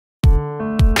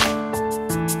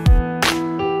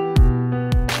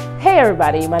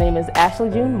everybody, my name is Ashley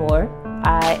June Moore.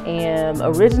 I am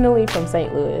originally from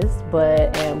St. Louis,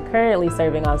 but am currently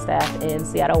serving on staff in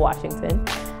Seattle, Washington.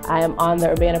 I am on the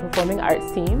Urbana Performing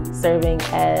Arts team, serving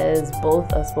as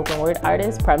both a spoken word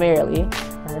artist primarily,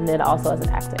 and then also as an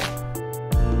actor.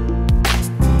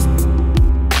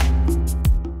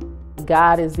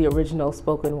 God is the original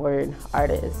spoken word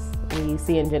artist. We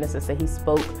see in Genesis that he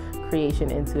spoke creation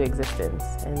into existence.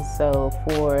 And so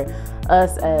for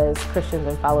us as Christians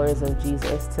and followers of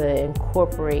Jesus to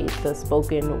incorporate the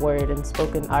spoken word and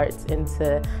spoken arts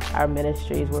into our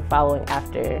ministries, we're following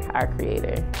after our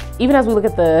Creator. Even as we look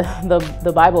at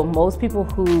the Bible, most people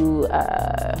who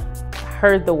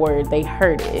heard the word, they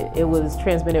heard it. It was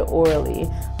transmitted orally.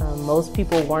 Most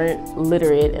people weren't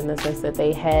literate in the sense that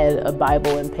they had a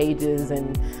Bible and pages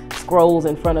and scrolls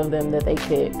in front of them that they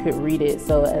could read it.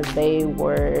 So as they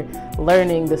were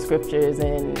learning the scriptures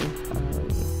and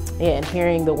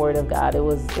hearing the word of God, it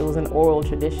was an oral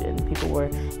tradition. People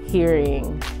were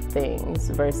hearing things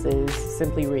versus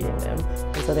simply reading them.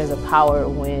 And so there's a power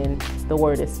when the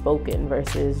word is spoken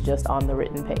versus just on the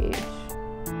written page.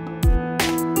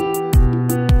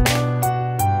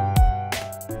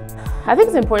 I think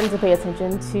it's important to pay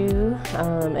attention to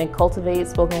and cultivate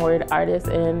spoken word artists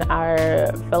in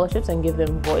our fellowships and give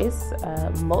them voice,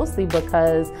 mostly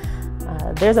because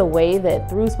there's a way that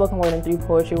through spoken word and through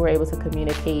poetry we're able to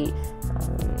communicate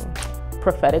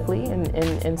prophetically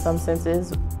in some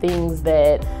senses, things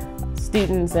that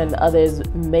students and others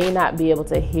may not be able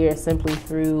to hear simply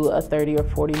through a 30 or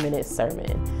 40-minute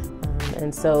sermon.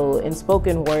 And so in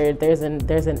spoken word, there's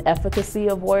an efficacy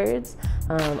of words.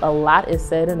 A lot is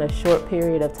said in a short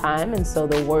period of time, and so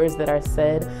the words that are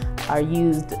said are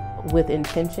used with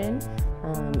intention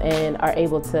and are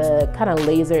able to kind of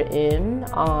laser in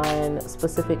on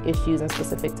specific issues and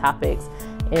specific topics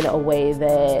in a way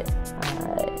that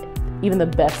even the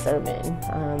best sermon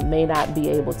may not be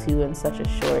able to in such a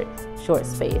short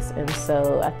space. And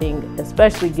so I think,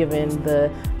 especially given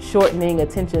the shortening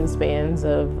attention spans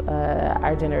of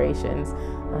our generations,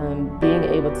 being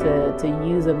able to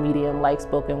use a medium like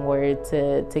spoken word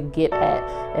to get at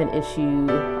an issue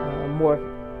more,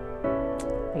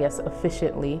 I guess,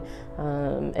 efficiently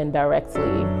and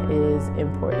directly is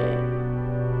important.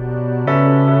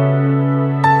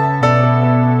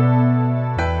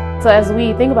 So as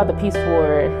we think about the piece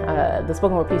the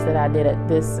spoken word piece that I did at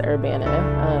this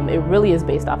Urbana, it really is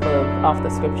based off the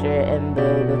scripture and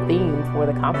the theme for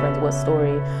the conference. What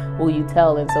story will you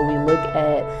tell? And so we look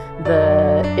at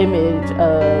the image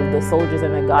of the soldiers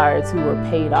and the guards who were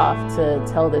paid off to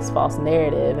tell this false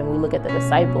narrative, and we look at the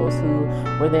disciples who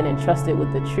were then entrusted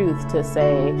with the truth to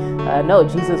say, no,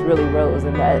 Jesus really rose,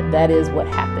 and that is what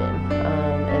happened.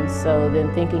 And so then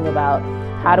thinking about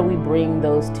how do we bring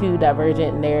those two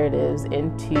divergent narratives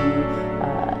into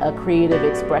a creative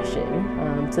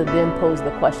expression to then pose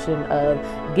the question of,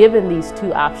 given these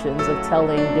two options of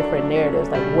telling different narratives,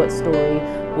 like what story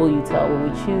will you tell? Will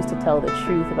we choose to tell the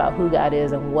truth about who God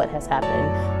is and what has happened?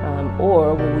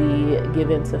 Or will we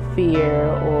give in to fear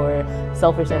or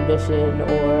selfish ambition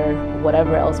or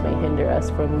whatever else may hinder us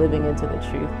from living into the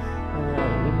truth?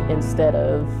 Instead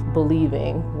of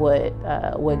believing what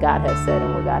God has said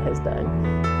and what God has done.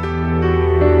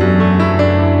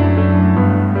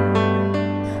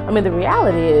 I mean, the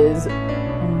reality is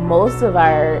most of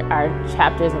our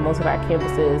chapters and most of our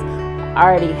campuses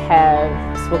already have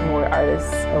spoken word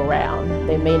artists around.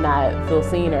 They may not feel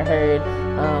seen or heard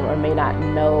or may not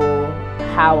know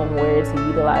how and where to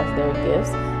utilize their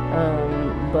gifts,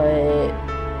 but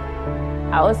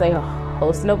I would say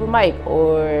host an open mic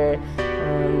or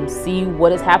see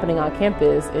what is happening on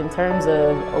campus in terms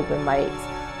of open mics,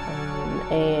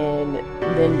 and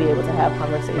then be able to have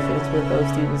conversations with those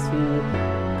students who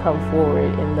come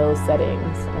forward in those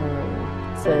settings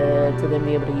to then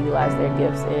be able to utilize their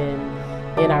gifts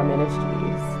in our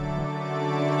ministries.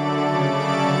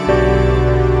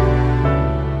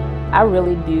 I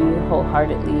really do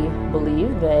wholeheartedly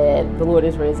believe that the Lord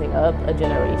is raising up a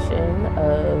generation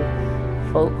of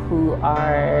folk who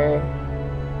are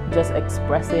just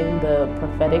expressing the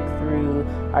prophetic through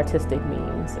artistic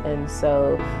means. And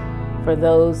so for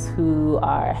those who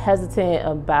are hesitant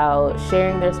about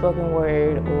sharing their spoken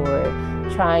word or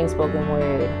trying spoken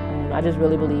word, I just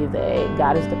really believe that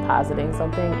God is depositing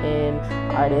something in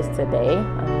artists today.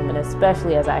 And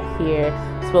especially as I hear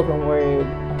spoken word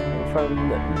from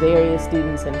various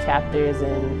students and chapters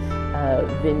and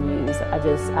venues,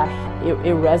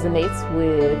 it resonates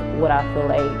with what I feel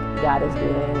like God is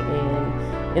doing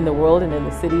in the world and in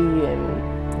the city and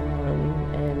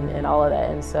all of that.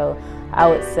 And so I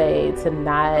would say to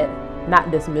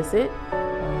not dismiss it,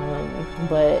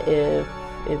 but if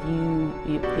if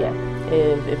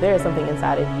there is something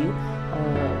inside of you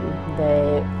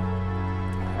that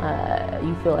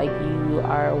you feel like you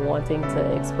are wanting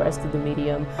to express through the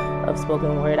medium of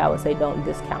spoken word, I would say don't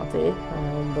discount it,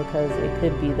 because it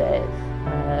could be that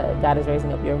God is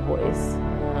raising up your voice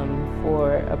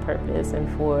for a purpose and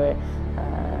for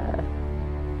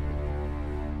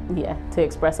to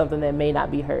express something that may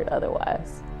not be heard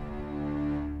otherwise.